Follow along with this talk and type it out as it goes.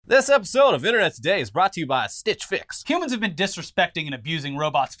This episode of Internet Today is brought to you by Stitch Fix. Humans have been disrespecting and abusing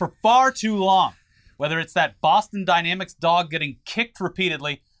robots for far too long. Whether it's that Boston Dynamics dog getting kicked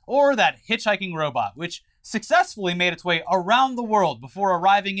repeatedly, or that hitchhiking robot, which successfully made its way around the world before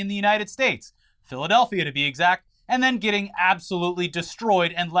arriving in the United States, Philadelphia to be exact, and then getting absolutely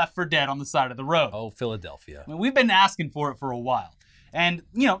destroyed and left for dead on the side of the road. Oh, Philadelphia. I mean, we've been asking for it for a while. And,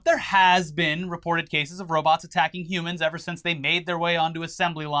 there has been reported cases of robots attacking humans ever since they made their way onto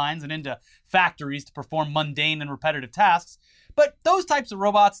assembly lines and into factories to perform mundane and repetitive tasks. But those types of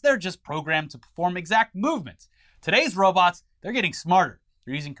robots, they're just programmed to perform exact movements. Today's robots, they're getting smarter.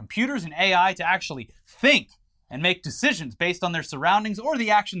 They're using computers and AI to actually think and make decisions based on their surroundings or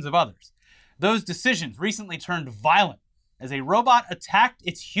the actions of others. Those decisions recently turned violent as a robot attacked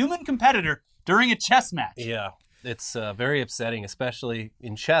its human competitor during a chess match. Yeah. It's very upsetting, especially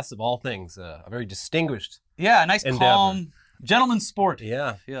in chess, of all things. A very distinguished Yeah, a nice, endeavor. calm, gentleman's sport.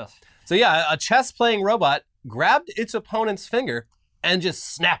 Yeah. Yes. So yeah, a chess-playing robot grabbed its opponent's finger and just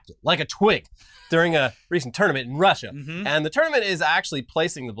snapped it like a twig during a recent tournament in Russia. Mm-hmm. And the tournament is actually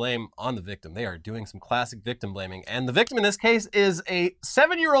placing the blame on the victim. They are doing some classic victim blaming. And the victim in this case is a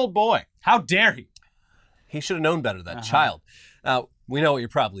 7-year-old boy. How dare he? He should have known better, that child. Now, we know what you're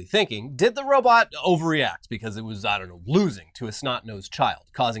probably thinking. Did the robot overreact because it was, losing to a snot-nosed child,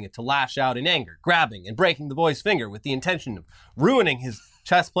 causing it to lash out in anger, grabbing and breaking the boy's finger with the intention of ruining his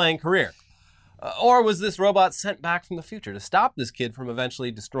chess-playing career? Or was this robot sent back from the future to stop this kid from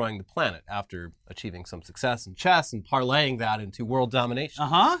eventually destroying the planet after achieving some success in chess and parlaying that into world domination?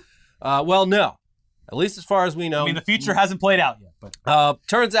 Well, no. At least as far as we know. I mean, the future hasn't played out yet. But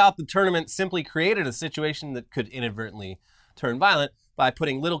turns out the tournament simply created a situation that could inadvertently turn violent by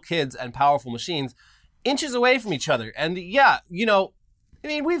putting little kids and powerful machines inches away from each other. And yeah,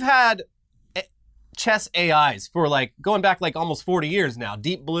 we've had chess AIs for going back almost 40 years now.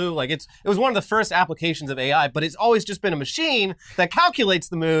 Deep Blue, it was one of the first applications of AI, but it's always just been a machine that calculates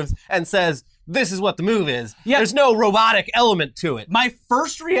the moves and says, this is what the move is. Yeah. There's no robotic element to it. my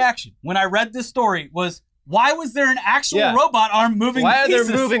first reaction when I read this story was, why was there an actual robot arm moving Why are pieces?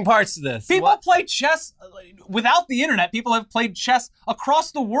 there moving parts to this? People play chess without the internet. People have played chess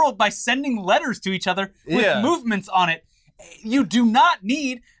across the world by sending letters to each other with movements on it. You do not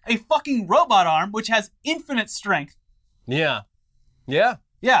need a fucking robot arm, which has infinite strength. Yeah.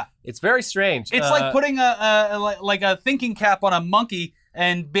 It's very strange. It's like putting a thinking cap on a monkey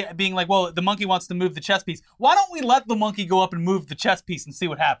and being like, well, the monkey wants to move the chess piece. Why don't we let the monkey go up and move the chess piece and see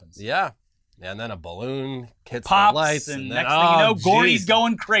what happens? Yeah. And then a balloon hits Pops, the lights. and then, next thing you know, Gordy's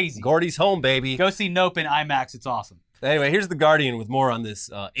going crazy. Gordy's home, baby. Go see Nope in IMAX. It's awesome. Anyway, here's The Guardian with more on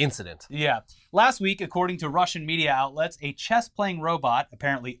this incident. Yeah. Last week, according to Russian media outlets, a chess-playing robot,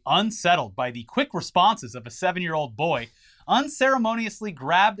 apparently unsettled by the quick responses of a 7-year-old boy, unceremoniously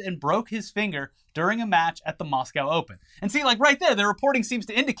grabbed and broke his finger during a match at the Moscow Open. And see, right there, the reporting seems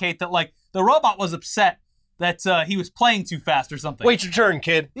to indicate that, the robot was upset that he was playing too fast or something. Wait your turn,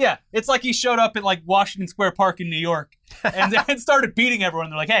 kid. Yeah, it's like he showed up at Washington Square Park in New York and started beating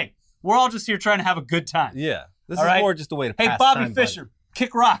everyone. They're like, hey, we're all just here trying to have a good time. Yeah. This All is right? more just a way to Hey, pass Bobby time, Fischer,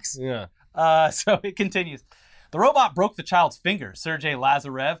 kick rocks. Yeah. So it continues. The robot broke the child's finger. Sergei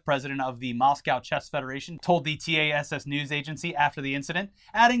Lazarev, president of the Moscow Chess Federation, told the TASS news agency after the incident,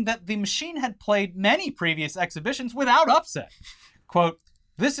 adding that the machine had played many previous exhibitions without upset. Quote,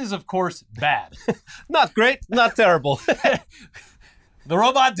 this is, of course, bad. Not great, not terrible. The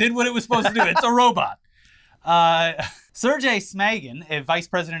robot did what it was supposed to do. It's a robot. Sergei Smagin, a vice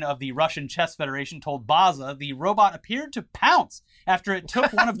president of the Russian Chess Federation, told Baza the robot appeared to pounce after it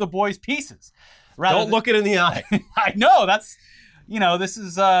took one of the boy's pieces. Don't look it in the eye. I know, that's, this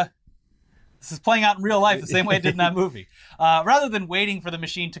is playing out in real life the same way it did in that movie. Rather than waiting for the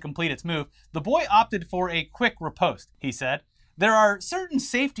machine to complete its move, the boy opted for a quick riposte, he said. There are certain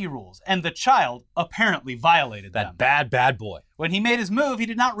safety rules, and the child apparently violated them. That bad boy. When he made his move, he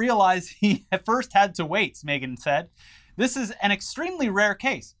did not realize he at first had to wait, Smagin said. This is an extremely rare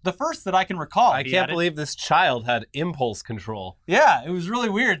case, the first that I can recall. I can't believe this child had impulse control. Yeah, it was really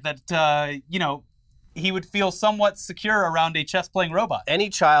weird that, he would feel somewhat secure around a chess-playing robot. Any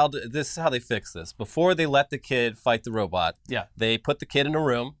child, this is how they fix this. Before they let the kid fight the robot, they put the kid in a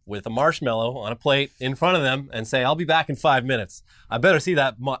room with a marshmallow on a plate in front of them and say, I'll be back in 5 minutes. I better see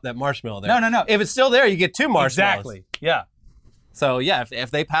that marshmallow there. No. If it's still there, you get 2 marshmallows. Exactly, yeah. So yeah,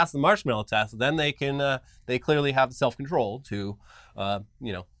 if they pass the marshmallow test, then they can, they clearly have the self-control to,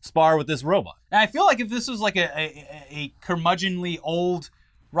 spar with this robot. And I feel like if this was a curmudgeonly old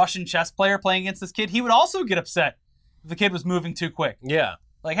Russian chess player playing against this kid, he would also get upset if the kid was moving too quick. Yeah.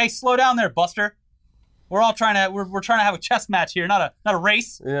 Like, hey, slow down there, Buster. We're all trying to we're trying to have a chess match here, not a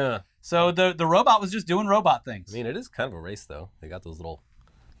race. Yeah. So the robot was just doing robot things. I mean, it is kind of a race, though. They got those little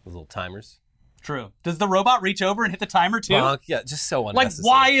timers. True. Does the robot reach over and hit the timer too? Yeah, just so Like, unnecessary.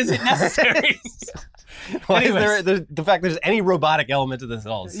 why is it necessary? Why is Anyways. the fact there's any robotic element to this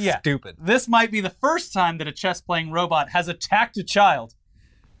at all is stupid. This might be the first time that a chess-playing robot has attacked a child,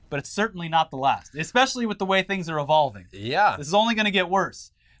 but it's certainly not the last, especially with the way things are evolving. Yeah. This is only going to get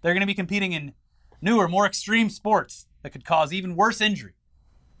worse. They're going to be competing in newer, more extreme sports that could cause even worse injury.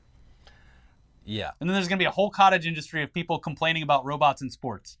 Yeah. And then there's going to be a whole cottage industry of people complaining about robots in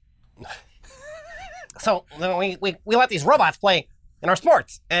sports. So we let these robots play in our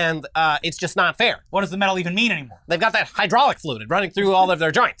sports, and it's just not fair. What does the metal even mean anymore? They've got that hydraulic fluid running through all of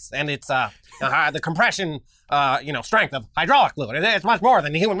their joints, and it's the compression, strength of hydraulic fluid. It's much more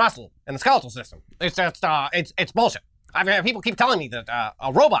than the human muscle and the skeletal system. It's just it's bullshit. I mean, people keep telling me that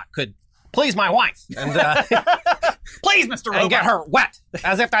a robot could please my wife and Please, Mr. Robot. and get her wet,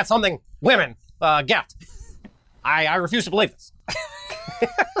 as if that's something women get. I refuse to believe this.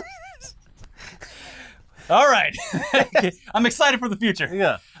 All right. I'm excited for the future.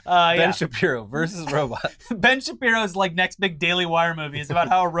 Yeah. Ben Shapiro versus robot. Ben Shapiro's next big Daily Wire movie is about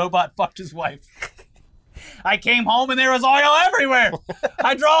how a robot fucked his wife. I came home and there was oil everywhere.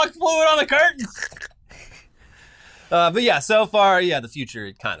 Hydraulic fluid on the curtains. But yeah, so far, the future,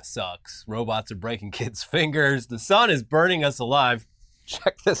 it kind of sucks. Robots are breaking kids' fingers. The sun is burning us alive.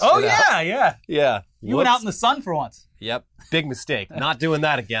 Check this shit out. Yeah. Yeah. You went out in the sun for once. Yep. Big mistake. Not doing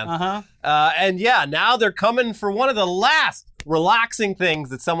that again. Uh-huh. And now they're coming for one of the last relaxing things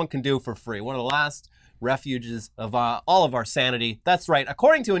that someone can do for free. One of the last refuges of all of our sanity. That's right.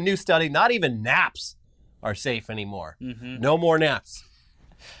 According to a new study, not even naps are safe anymore. Mm-hmm. No more naps.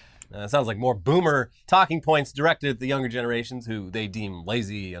 It sounds like more boomer talking points directed at the younger generations who they deem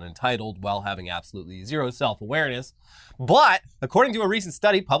lazy and entitled while having absolutely zero self-awareness. But according to a recent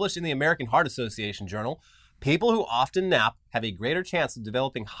study published in the American Heart Association journal, people who often nap have a greater chance of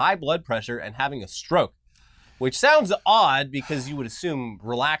developing high blood pressure and having a stroke, which sounds odd because you would assume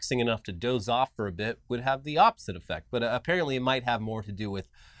relaxing enough to doze off for a bit would have the opposite effect. But apparently it might have more to do with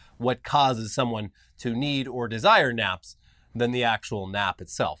what causes someone to need or desire naps than the actual nap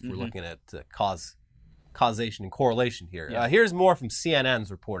itself. We're looking at causation and correlation here. Yeah. Here's more from CNN's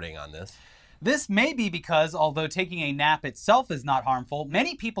reporting on this. This may be because, although taking a nap itself is not harmful,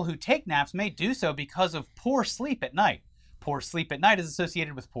 many people who take naps may do so because of poor sleep at night. Poor sleep at night is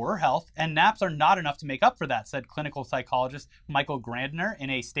associated with poorer health, and naps are not enough to make up for that, said clinical psychologist Michael Grandner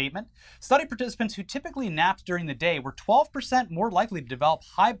in a statement. Study participants who typically napped during the day were 12% more likely to develop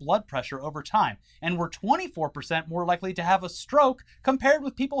high blood pressure over time, and were 24% more likely to have a stroke compared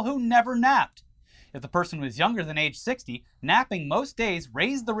with people who never napped. If the person was younger than age 60, napping most days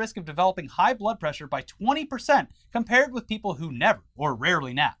raised the risk of developing high blood pressure by 20% compared with people who never or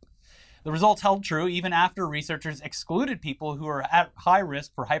rarely nap. The results held true even after researchers excluded people who are at high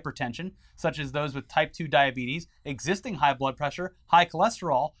risk for hypertension, such as those with type 2 diabetes, existing high blood pressure, high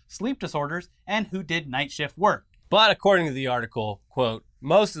cholesterol, sleep disorders, and who did night shift work. But according to the article, quote,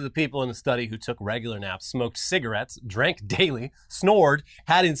 most of the people in the study who took regular naps smoked cigarettes, drank daily, snored,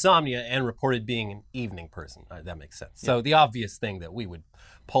 had insomnia, and reported being an evening person. That makes sense. Yeah. So the obvious thing that we would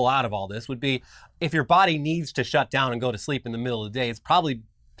pull out of all this would be if your body needs to shut down and go to sleep in the middle of the day, it's probably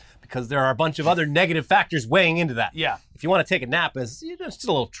because there are a bunch of other negative factors weighing into that. Yeah. If you want to take a nap as just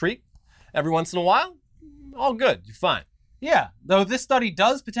a little treat every once in a while, all good. You're fine. Yeah, though this study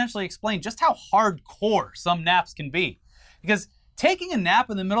does potentially explain just how hardcore some naps can be. Because taking a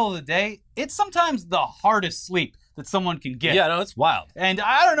nap in the middle of the day, it's sometimes the hardest sleep that someone can get. Yeah, no, it's wild. And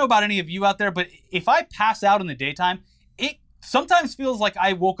I don't know about any of you out there, but if I pass out in the daytime, it sometimes feels like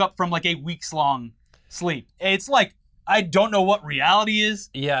I woke up from a weeks-long sleep. It's like I don't know what reality is.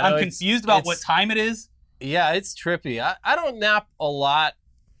 Yeah, I'm confused about what time it is. Yeah, it's trippy. I don't nap a lot.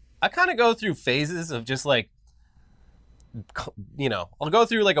 I kind of go through phases of just I'll go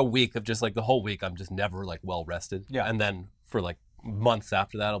through a week of just the whole week I'm just never well rested. Yeah. And then for months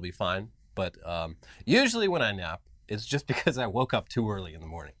after that I'll be fine. But usually when I nap, it's just because I woke up too early in the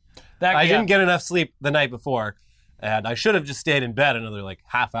morning. I didn't get enough sleep the night before, and I should have just stayed in bed another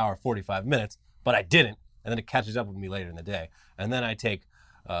half hour, 45 minutes, but I didn't. And then it catches up with me later in the day. And then I take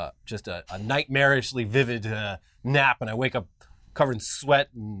just a nightmarishly vivid nap, and I wake up covered in sweat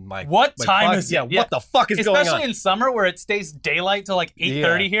and what time is it? Yeah, what the fuck is going on? Especially in summer where it stays daylight till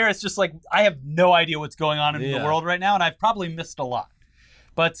 8:30 here. It's just I have no idea what's going on in the world right now, and I've probably missed a lot.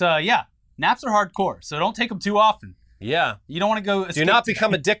 But naps are hardcore, so don't take them too often. Yeah. You don't want to go. Do not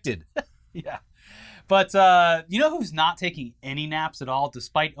become addicted. Yeah. But you know who's not taking any naps at all,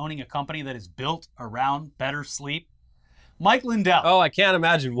 despite owning a company that is built around better sleep? Mike Lindell. Oh, I can't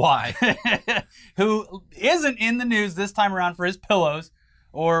imagine why. Who isn't in the news this time around for his pillows,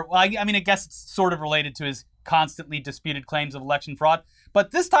 or, well, I mean, I guess it's sort of related to his constantly disputed claims of election fraud, but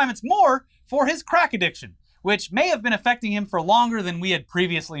this time it's more for his crack addiction, which may have been affecting him for longer than we had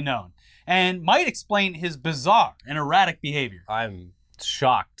previously known, and might explain his bizarre and erratic behavior. I'm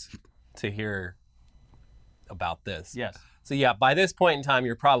shocked to hear about this. Yes. So yeah, by this point in time,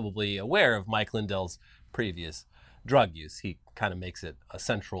 you're probably aware of Mike Lindell's previous drug use. He kind of makes it a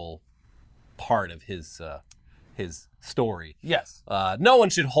central part of his story. Yes. No one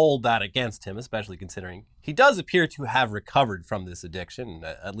should hold that against him, especially considering he does appear to have recovered from this addiction,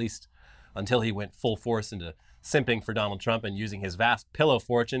 at least until he went full force into simping for Donald Trump and using his vast pillow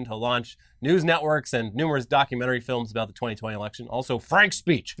fortune to launch news networks and numerous documentary films about the 2020 election. Also, Frank's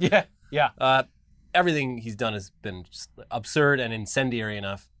speech. Yeah. Everything he's done has been just absurd and incendiary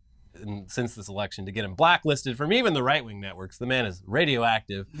enough since this election to get him blacklisted from even the right-wing networks. The man is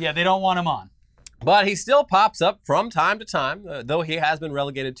radioactive. Yeah, they don't want him on. But he still pops up from time to time, though he has been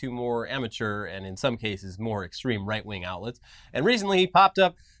relegated to more amateur and in some cases more extreme right-wing outlets. And recently he popped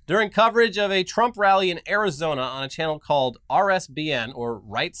up during coverage of a Trump rally in Arizona on a channel called RSBN, or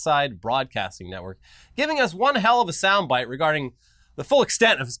Right Side Broadcasting Network, giving us one hell of a soundbite regarding the full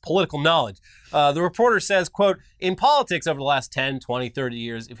extent of his political knowledge. The reporter says, quote, "In politics over the last 10, 20, 30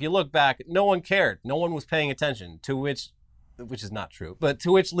 years, if you look back, no one cared. No one was paying attention," to which is not true, but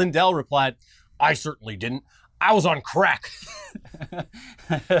to which Lindell replied, "I certainly didn't. I was on crack."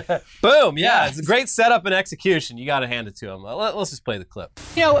 Boom. Yeah, it's a great setup and execution. You got to hand it to him. Let's just play the clip.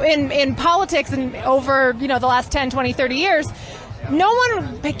 You know, in politics and over, the last 10, 20, 30 years, no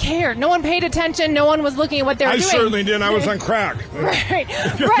one cared. No one paid attention. No one was looking at what they were doing. I certainly didn't. I was on crack. Right.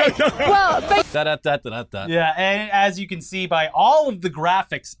 Well, but Yeah, and as you can see by all of the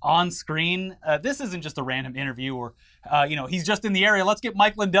graphics on screen, this isn't just a random interview or, he's just in the area. Let's get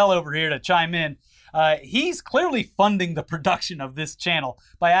Mike Lindell over here to chime in. He's clearly funding the production of this channel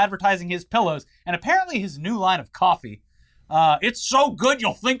by advertising his pillows and apparently his new line of coffee. It's so good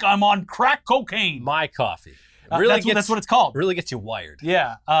you'll think I'm on crack cocaine. My coffee. Really that's what it's called. Really gets you wired.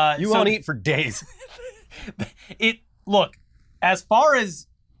 Yeah. You won't eat for days. Look, as far as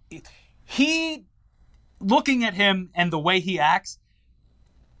he, looking at him and the way he acts,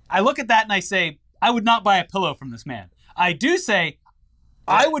 I look at that and I say, I would not buy a pillow from this man. I do say,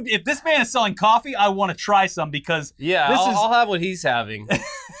 I would, if this man is selling coffee, I want to try some because I'll have what he's having.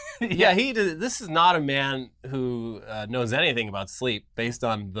 This is not a man who knows anything about sleep based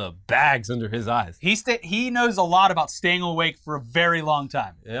on the bags under his eyes. He knows a lot about staying awake for a very long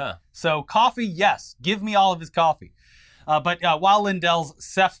time. Yeah. So coffee, yes. Give me all of his coffee. But while Lindell's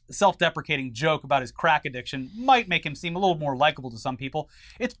self-deprecating joke about his crack addiction might make him seem a little more likable to some people,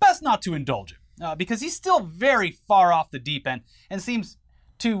 it's best not to indulge him because he's still very far off the deep end and seems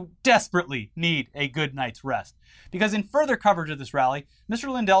to desperately need a good night's rest. Because in further coverage of this rally,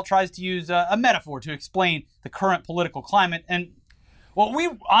 Mr. Lindell tries to use a metaphor to explain the current political climate, and, well, we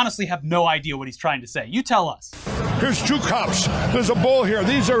honestly have no idea what he's trying to say. You tell us. Here's 2 cups. There's a bowl here.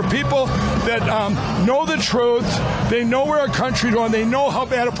 These are people that know the truth. They know where our country's going. They know how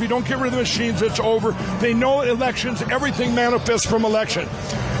bad if we don't get rid of the machines, it's over. They know elections, everything manifests from election.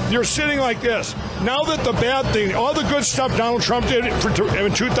 You're sitting like this. Now that the bad thing, all the good stuff Donald Trump did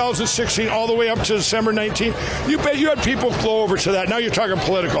in 2016 all the way up to December 19th, you bet you had people flow over to that. Now you're talking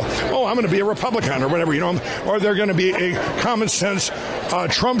political. Oh, I'm going to be a Republican or whatever, or they're going to be a common sense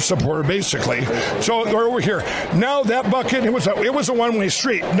Trump supporter, basically. So they're over here. Now that bucket, it was a one-way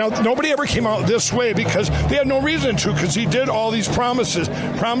street. Now, nobody ever came out this way because they had no reason to, because he did all these promises.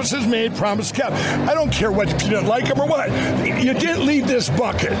 Promises made, promises kept. I don't care if you didn't like him or what. You didn't leave this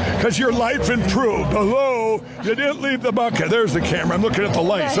bucket because your life improved. Hello? You didn't leave the bucket. There's the camera. I'm looking at the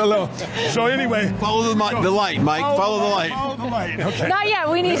lights. Hello? So anyway. Follow the light, Mike. Follow the light. Follow the light. Okay. not yet.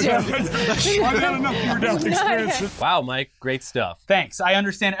 We need you. I've had enough near-death experience. Wow, Mike. Great stuff. Thanks. I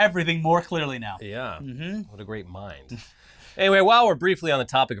understand everything more clearly now. Yeah. Mm-hmm. What a great mind. Anyway, while we're briefly on the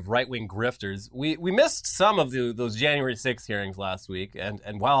topic of right-wing grifters, we missed some of those January 6th hearings last week, and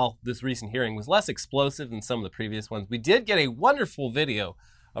while this recent hearing was less explosive than some of the previous ones, we did get a wonderful video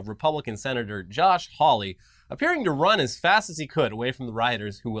of Republican Senator Josh Hawley appearing to run as fast as he could away from the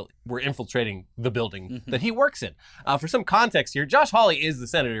rioters who were infiltrating the building that he works in. For some context here, Josh Hawley is the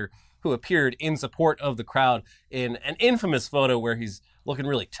senator who appeared in support of the crowd in an infamous photo where he's looking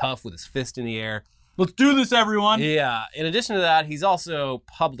really tough with his fist in the air. Let's do this, everyone. Yeah. In addition to that, he's also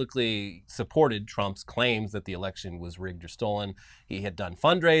publicly supported Trump's claims that the election was rigged or stolen. He had done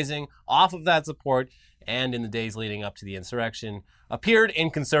fundraising off of that support, and in the days leading up to the insurrection, appeared in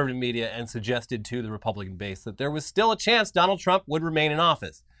conservative media and suggested to the Republican base that there was still a chance Donald Trump would remain in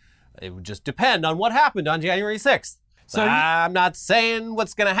office. It would just depend on what happened on January 6th. So I'm not saying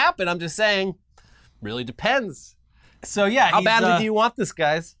what's going to happen. I'm just saying, really depends. So yeah, How badly do you want this,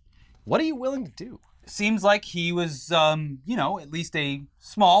 guys? What are you willing to do? Seems like he was, at least a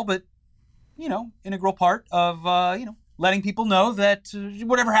small but, integral part of, letting people know that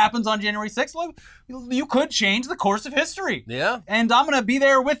whatever happens on January 6th, well, you could change the course of history. Yeah. And I'm going to be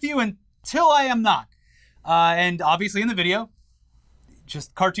there with you until I am not. And obviously in the video,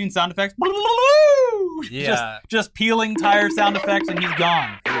 just cartoon sound effects. Yeah. Just peeling tire sound effects, and he's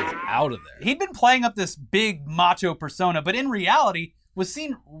gone. He was out of there. He'd been playing up this big macho persona, but in reality was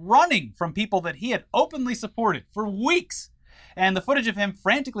seen running from people that he had openly supported for weeks. And the footage of him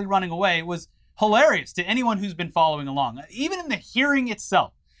frantically running away was hilarious to anyone who's been following along. Even in the hearing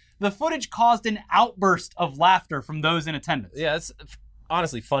itself, the footage caused an outburst of laughter from those in attendance. Yeah, it's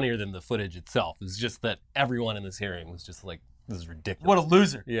honestly funnier than the footage itself. It's just that everyone in this hearing was just like, this is ridiculous. What a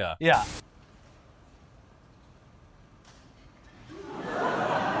loser. Yeah. Yeah.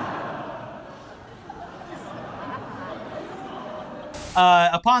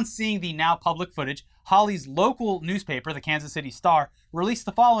 Upon seeing the now public footage, Hawley's local newspaper, the Kansas City Star, released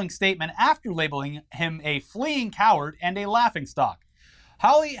the following statement after labeling him a fleeing coward and a laughingstock.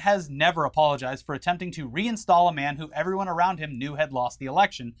 Hawley has never apologized for attempting to reinstall a man who everyone around him knew had lost the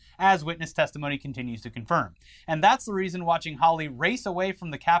election, as witness testimony continues to confirm. And that's the reason watching Hawley race away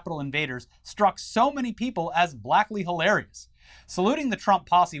from the Capitol invaders struck so many people as blackly hilarious. Saluting the Trump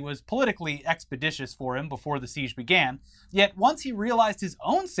posse was politically expeditious for him before the siege began, yet once he realized his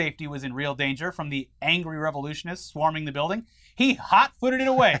own safety was in real danger from the angry revolutionists swarming the building, he hot-footed it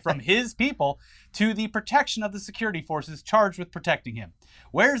away from his people to the protection of the security forces charged with protecting him.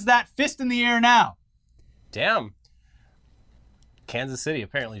 Where's that fist in the air now? Damn. Kansas City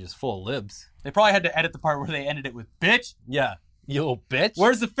apparently just full of libs. They probably had to edit the part where they ended it with bitch. Yeah. You little bitch.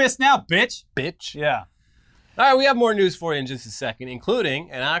 Where's the fist now, bitch? Bitch. Yeah. All right, we have more news for you in just a second,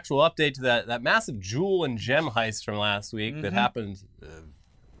 including an actual update to that massive jewel and gem heist from last week that happened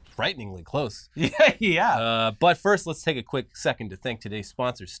frighteningly close. Yeah. But first, let's take a quick second to thank today's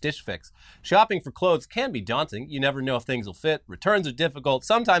sponsor, Stitch Fix. Shopping for clothes can be daunting. You never know if things will fit. Returns are difficult.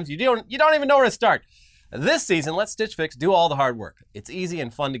 Sometimes you don't even know where to start. This season, let Stitch Fix do all the hard work. It's easy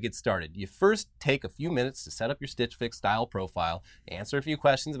and fun to get started. You first take a few minutes to set up your Stitch Fix style profile, answer a few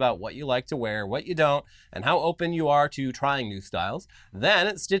questions about what you like to wear, what you don't, and how open you are to trying new styles.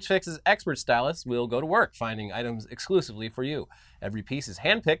 Then, Stitch Fix's expert stylists will go to work finding items exclusively for you. Every piece is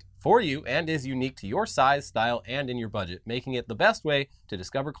handpicked for you and is unique to your size, style, and in your budget, making it the best way to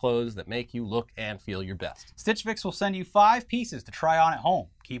discover clothes that make you look and feel your best. Stitch Fix will send you 5 pieces to try on at home.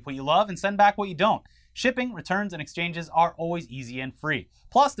 Keep what you love and send back what you don't. Shipping, returns, and exchanges are always easy and free.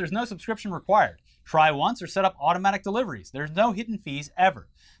 Plus, there's no subscription required. Try once or set up automatic deliveries. There's no hidden fees ever.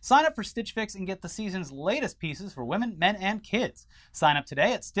 Sign up for Stitch Fix and get the season's latest pieces for women, men, and kids. Sign up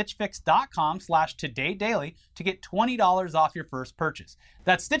today at stitchfix.com/todaydaily to get $20 off your first purchase.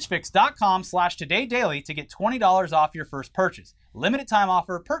 That's stitchfix.com/todaydaily to get $20 off your first purchase. Limited time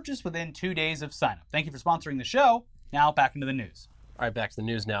offer, purchase within 2 days of sign up. Thank you for sponsoring the show. Now back into the news. All right, back to the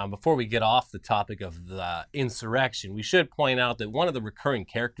news now. And before we get off the topic of the insurrection, we should point out that one of the recurring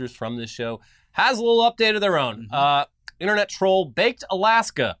characters from this show has a little update of their own. Internet troll Baked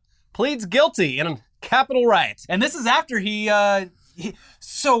Alaska pleads guilty in a Capitol riot. And this is after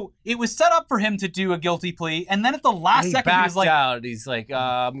so it was set up for him to do a guilty plea, and then at the last second he was like, out. He's like,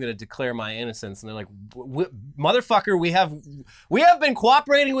 I'm going to declare my innocence. And they're like, motherfucker, we have been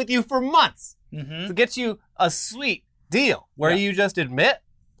cooperating with you for months to get you a sweet deal where you just admit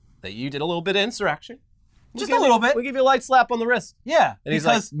that you did a little bit of insurrection. Just a little bit. We give you a light slap on the wrist. Yeah. And he's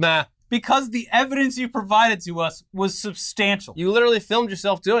like, nah. Because the evidence you provided to us was substantial. You literally filmed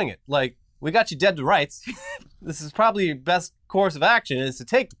yourself doing it. Like, we got you dead to rights. This is probably your best course of action is to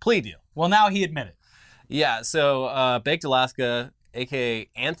take the plea deal. Well, now he admitted. Yeah, so Baked Alaska, a.k.a.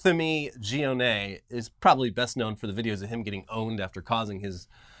 Anthony Gione, is probably best known for the videos of him getting owned after causing his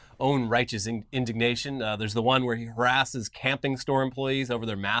own righteous indignation. There's the one where he harasses camping store employees over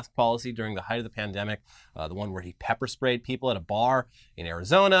their mask policy during the height of the pandemic. The one where he pepper sprayed people at a bar in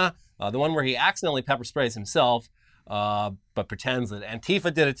Arizona. The one where he accidentally pepper sprays himself, but pretends that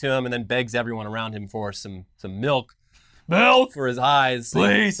Antifa did it to him and then begs everyone around him for some milk for his eyes,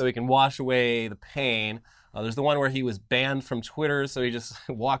 please, so he can wash away the pain. There's the one where he was banned from Twitter, so he just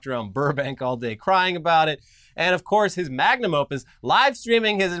walked around Burbank all day crying about it. And of course, his magnum opus, live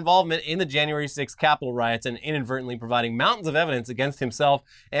streaming his involvement in the January 6th Capitol riots and inadvertently providing mountains of evidence against himself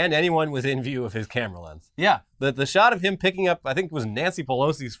and anyone within view of his camera lens. Yeah. The shot of him picking up, I think it was Nancy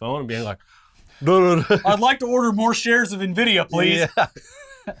Pelosi's phone and being like, I'd like to order more shares of NVIDIA, please.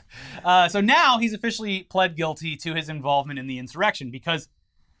 Yeah. So now he's officially pled guilty to his involvement in the insurrection because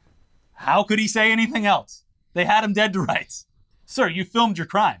how could he say anything else? They had him dead to rights. Sir, you filmed your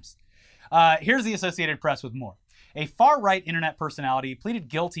crimes. Here's the Associated Press with more. A far-right internet personality pleaded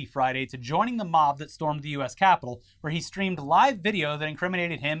guilty Friday to joining the mob that stormed the U.S. Capitol, where he streamed live video that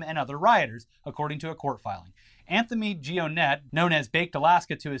incriminated him and other rioters, according to a court filing. Anthony Gionet, known as Baked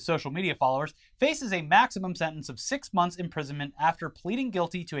Alaska to his social media followers, faces a maximum sentence of 6 months imprisonment after pleading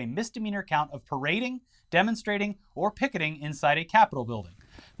guilty to a misdemeanor count of parading, demonstrating, or picketing inside a Capitol building.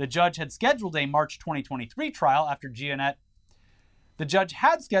 The judge had scheduled a March 2023 trial after Gionet The judge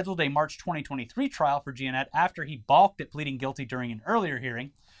had scheduled a March 2023 trial for Gionet after he balked at pleading guilty during an earlier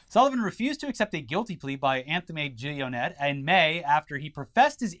hearing. Sullivan refused to accept a guilty plea by Anthony Gionet in May after he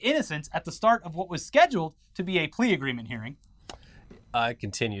professed his innocence at the start of what was scheduled to be a plea agreement hearing. It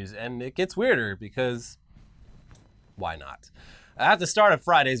continues, and it gets weirder because why not? At the start of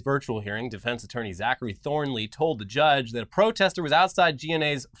Friday's virtual hearing, defense attorney Zachary Thornley told the judge that a protester was outside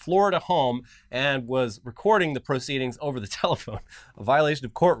Gionet's Florida home and was recording the proceedings over the telephone, a violation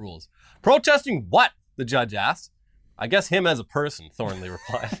of court rules. Protesting what? The judge asked. I guess him as a person, Thornley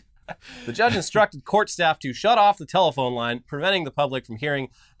replied. The judge instructed court staff to shut off the telephone line, preventing the public from hearing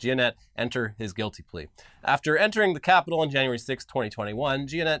Gionet enter his guilty plea. After entering the Capitol on January 6, 2021,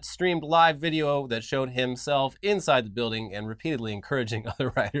 Gionet streamed live video that showed himself inside the building and repeatedly encouraging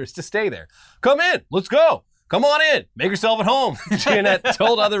other rioters to stay there. Come in, let's go. Come on in, make yourself at home, Gionet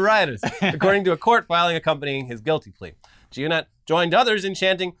told other rioters, according to a court filing accompanying his guilty plea. Gionet joined others in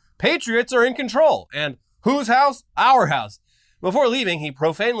chanting, "Patriots are in control," and "Whose house? Our house." Before leaving, he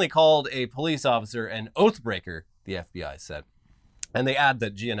profanely called a police officer an oathbreaker, the FBI said. And they add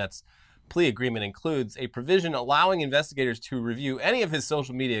that Gionet's plea agreement includes a provision allowing investigators to review any of his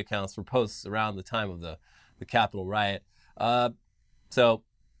social media accounts for posts around the time of the Capitol riot. And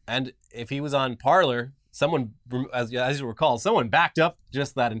if he was on Parler, someone, as you recall, someone backed up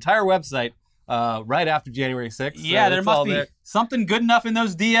just that entire website right after January 6th. Yeah, there must be something good enough in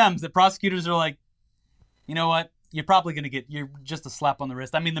those DMs that prosecutors are like, you know what? You're probably going to get just a slap on the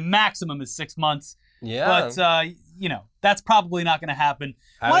wrist. I mean, the maximum is 6 months. Yeah. But, that's probably not going to happen.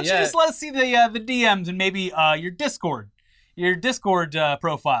 Why don't you just let us see the DMs and maybe your Discord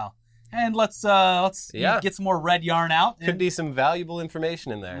profile. And let's get some more red yarn out. Could be some valuable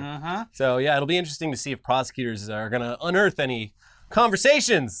information in there. Uh-huh. So, yeah, it'll be interesting to see if prosecutors are going to unearth any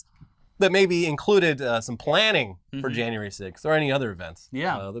conversations that maybe included some planning for January 6th or any other events.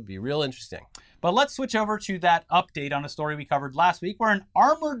 Yeah. That'd be real interesting. But let's switch over to that update on a story we covered last week where an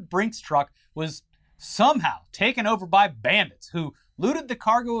armored Brinks truck was somehow taken over by bandits who looted the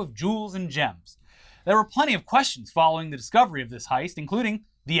cargo of jewels and gems. There were plenty of questions following the discovery of this heist, including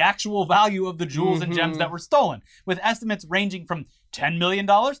the actual value of the jewels and gems that were stolen, with estimates ranging from $10 million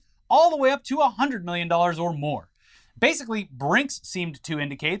all the way up to $100 million or more. Basically, Brinks seemed to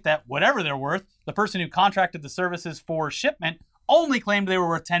indicate that whatever they're worth, the person who contracted the services for shipment only claimed they were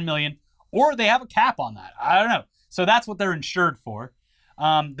worth $10 million, or they have a cap on that. I don't know. So that's what they're insured for.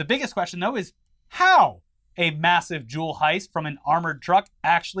 The biggest question, though, is how a massive jewel heist from an armored truck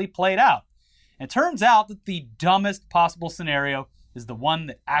actually played out. And it turns out that the dumbest possible scenario is the one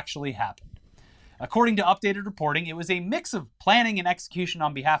that actually happened. According to updated reporting, it was a mix of planning and execution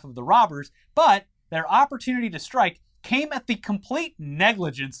on behalf of the robbers, but their opportunity to strike came at the complete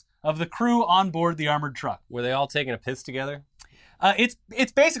negligence of the crew on board the armored truck. Were they all taking a piss together?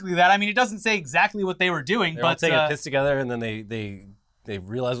 It's basically that. I mean, it doesn't say exactly what they were doing, They're but all taking a piss together, and then they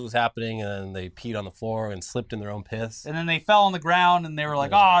realized what was happening, and then they peed on the floor and slipped in their own piss. And then they fell on the ground, and they were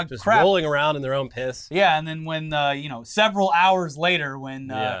like, "Oh, just crap!" rolling around in their own piss. Yeah, and then when several hours later, when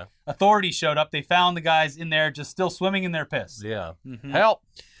authorities showed up, they found the guys in there just still swimming in their piss. Yeah, help.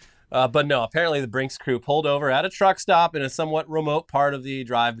 But no, apparently the Brinks crew pulled over at a truck stop in a somewhat remote part of the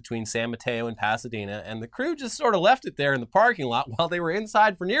drive between San Mateo and Pasadena, and the crew just sort of left it there in the parking lot while they were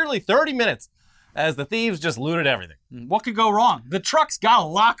inside for nearly 30 minutes as the thieves just looted everything. What could go wrong? The truck's got a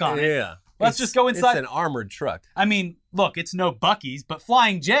lock on it. Yeah. Let's just go inside. It's an armored truck. I mean, look, it's no Buc-ee's, but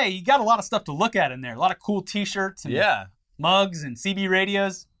Flying J, you got a lot of stuff to look at in there. A lot of cool T-shirts and mugs and CB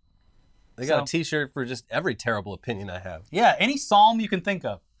radios. They got a T-shirt for just every terrible opinion I have. Yeah, any psalm you can think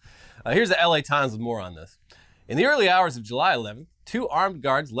of. Here's the LA Times with more on this. In the early hours of July 11th, 2 armed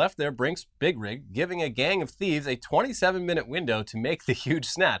guards left their Brinks big rig, giving a gang of thieves a 27-minute window to make the huge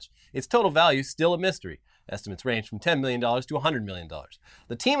snatch. Its total value still a mystery. Estimates range from $10 million to $100 million.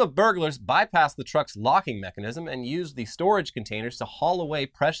 The team of burglars bypassed the truck's locking mechanism and used the storage containers to haul away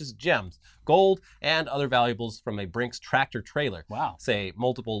precious gems, gold, and other valuables from a Brinks tractor trailer. Wow. Say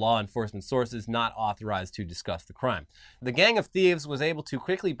multiple law enforcement sources not authorized to discuss the crime. The gang of thieves was able to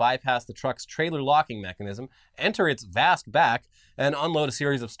quickly bypass the truck's trailer locking mechanism, enter its vast back, and unload a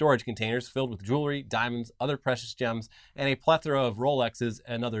series of storage containers filled with jewelry, diamonds, other precious gems, and a plethora of Rolexes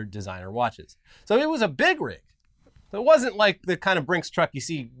and other designer watches. So it was a big rig. It wasn't like the kind of Brinks truck you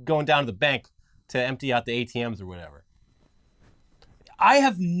see going down to the bank to empty out the ATMs or whatever. I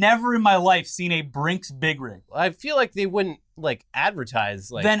have never in my life seen a Brinks big rig. I feel like they wouldn't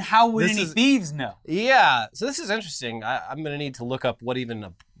advertise Then how would any thieves know? Yeah, so this is interesting. I'm going to need to look up what even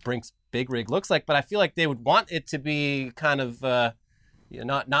a Brinks big rig looks like, but I feel like they would want it to be kind of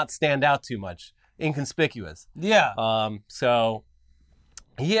not stand out too much, inconspicuous. Yeah. So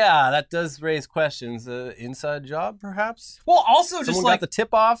yeah, that does raise questions. Inside job, perhaps? Well, also just Someone like got the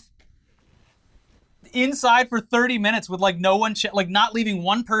tip off. Inside for 30 minutes with no one, not leaving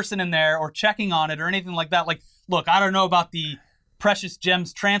one person in there or checking on it or anything like that. Look, I don't know about the precious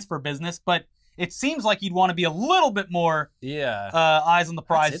gems transfer business, but it seems like you'd want to be a little bit more eyes on the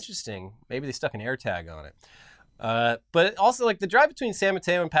prize. That's interesting. Maybe they stuck an air tag on it. But also, the drive between San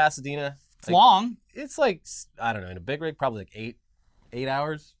Mateo and Pasadena. It's long. It's I don't know, in a big rig, probably 8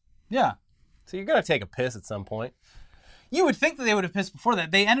 hours. Yeah. So you're going to take a piss at some point. You would think that they would have pissed before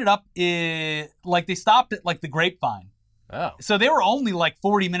that. They ended up, they stopped at, the Grapevine. Oh. So they were only,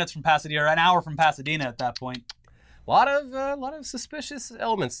 40 minutes from Pasadena, or an hour from Pasadena at that point. A lot of suspicious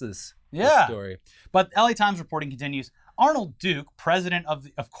elements to this story. But LA Times reporting continues. Arnold Duke, president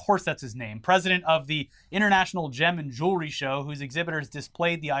of course that's his name, president of the International Gem and Jewelry Show, whose exhibitors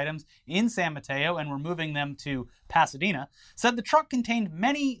displayed the items in San Mateo and were moving them to Pasadena, said the truck contained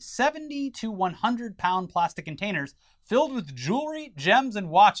many 70 to 100-pound plastic containers filled with jewelry, gems, and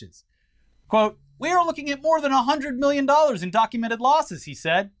watches. Quote, "We are looking at more than $100 million in documented losses," he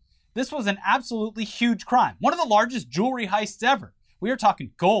said. "This was an absolutely huge crime. One of the largest jewelry heists ever. We are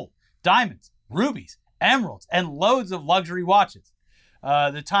talking gold, diamonds, rubies, emeralds, and loads of luxury watches."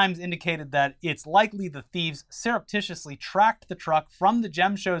 The Times indicated that it's likely the thieves surreptitiously tracked the truck from the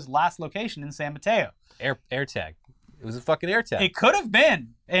gem show's last location in San Mateo. Air tag. It was a fucking air tag. It could have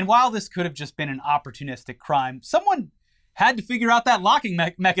been. And while this could have just been an opportunistic crime, someone had to figure out that locking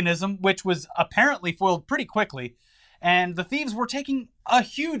mechanism, which was apparently foiled pretty quickly. And the thieves were taking a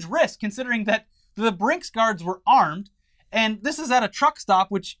huge risk, considering that the Brinks guards were armed. And this is at a truck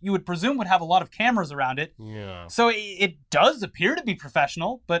stop, which you would presume would have a lot of cameras around it. Yeah. So it does appear to be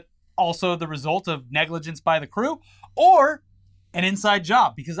professional, but also the result of negligence by the crew or an inside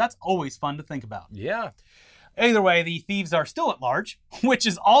job, because that's always fun to think about. Yeah. Either way, the thieves are still at large, which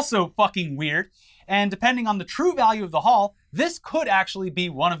is also fucking weird. And depending on the true value of the haul, this could actually be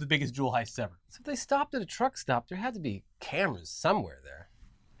one of the biggest jewel heists ever. So if they stopped at a truck stop, there had to be cameras somewhere there.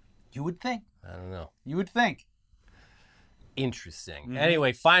 You would think. I don't know. You would think. Interesting. Mm-hmm.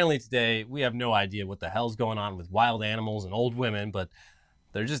 Anyway, finally today, we have no idea what the hell's going on with wild animals and old women, but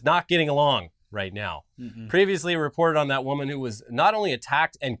they're just not getting along right now. Mm-mm. Previously reported on that woman who was not only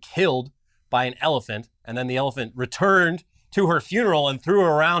attacked and killed by an elephant, and then the elephant returned to her funeral and threw her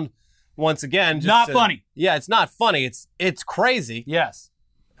around once again. Funny. Yeah, it's not funny. It's crazy. Yes.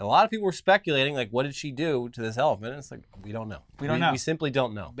 And a lot of people were speculating, what did she do to this elephant? And it's we don't know. We don't know. We simply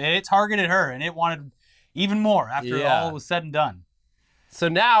don't know. But it targeted her, and it wanted even more after all was said and done. So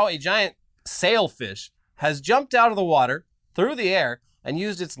now a giant sailfish has jumped out of the water, through the air, and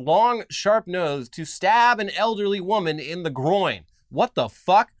used its long, sharp nose to stab an elderly woman in the groin. What the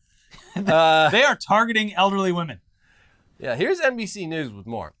fuck? They are targeting elderly women. Yeah, here's NBC News with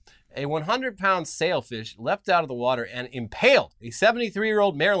more. A 100-pound sailfish leapt out of the water and impaled a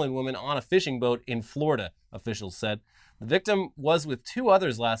 73-year-old Maryland woman on a fishing boat in Florida, officials said. The victim was with 2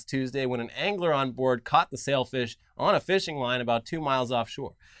 others last Tuesday when an angler on board caught the sailfish on a fishing line about 2 miles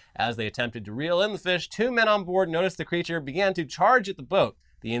offshore. As they attempted to reel in the fish, 2 men on board noticed the creature began to charge at the boat,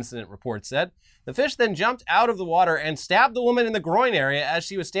 the incident report said. The fish then jumped out of the water and stabbed the woman in the groin area as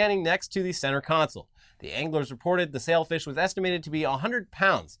she was standing next to the center console. The anglers reported the sailfish was estimated to be 100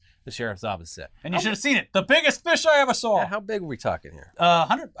 pounds, the sheriff's office said. And you should have seen it. The biggest fish I ever saw. Yeah, how big are we talking here?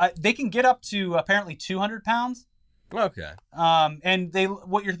 100. They can get up to apparently 200 pounds. Okay. And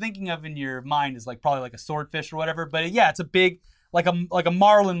what you're thinking of in your mind is probably a swordfish or whatever. But yeah, it's a big, like a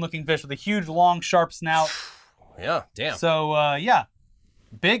marlin-looking fish with a huge, long, sharp snout. Yeah, damn. So yeah,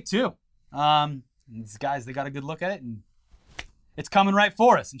 big too. These guys, they got a good look at it, and it's coming right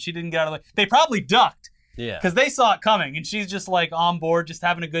for us. And she didn't get out of the way. They probably ducked. Yeah. Because they saw it coming, and she's just like on board, just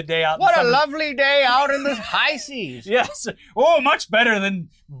having a good day out. What a lovely day out in the high seas. Yes. Oh, much better than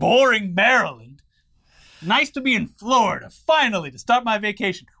boring Maryland. Nice to be in Florida, finally, to start my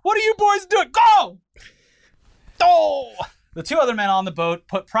vacation. What are you boys doing? Go! Oh! The 2 other men on the boat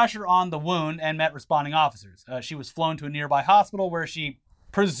put pressure on the wound and met responding officers. She was flown to a nearby hospital where she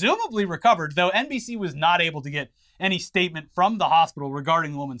presumably recovered, though NBC was not able to get any statement from the hospital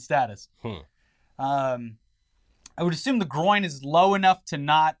regarding the woman's status. I would assume the groin is low enough to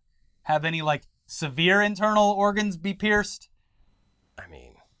not have any like severe internal organs be pierced. I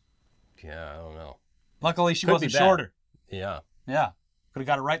mean, yeah, I don't know. Luckily, she Could wasn't be bad. shorter. Yeah. Yeah, could have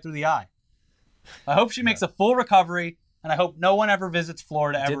got it right through the eye. I hope she makes a full recovery, and I hope no one ever visits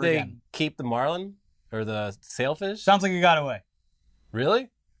Florida ever Did they again. keep the marlin or the sailfish? Sounds like it got away. Really?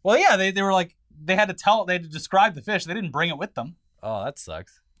 Well, yeah, they were like, they had to describe the fish. They didn't bring it with them. Oh, that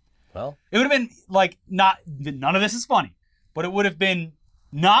sucks. Well, It would have been like none of this is funny, but it would have been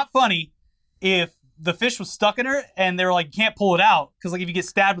not funny if the fish was stuck in her and they were like, you can't pull it out. Because like if you get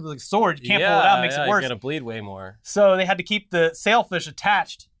stabbed with a sword, you can't pull it out, it makes it worse. You're going to bleed way more. So they had to keep the sailfish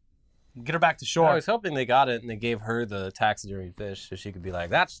attached and get her back to I shore. was hoping they got it and they gave her the taxidermy fish so she could be like,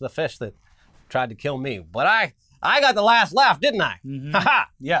 that's the fish that tried to kill me. But I got the last laugh, didn't I? Ha-ha!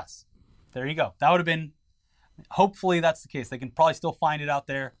 Yes. There you go. That would have been, hopefully that's the case. They can probably still find it out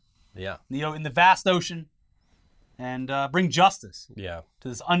there, Yeah. in the vast ocean and bring justice Yeah. to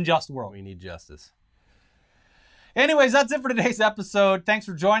this unjust world. We need justice. Anyways, that's it for today's episode. Thanks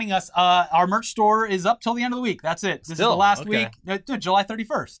for joining us. Our merch store is up till the end of the week. That's it. This is the Still? last Okay. week. July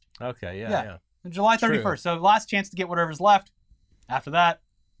 31st. Okay, Yeah. yeah. July 31st. True. So last chance to get whatever's left. After that,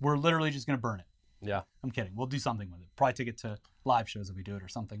 we're literally just going to burn it. Yeah. I'm kidding. We'll do something with it. Probably take it to live shows if we do it or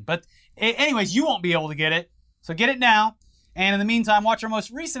something. But anyways, you won't be able to get it. So get it now. And in the meantime, watch our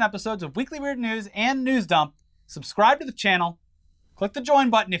most recent episodes of Weekly Weird News and News Dump. Subscribe to the channel. Click the join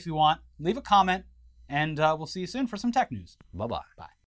button if you want. Leave a comment. And we'll see you soon for some tech news. Bye-bye. Bye.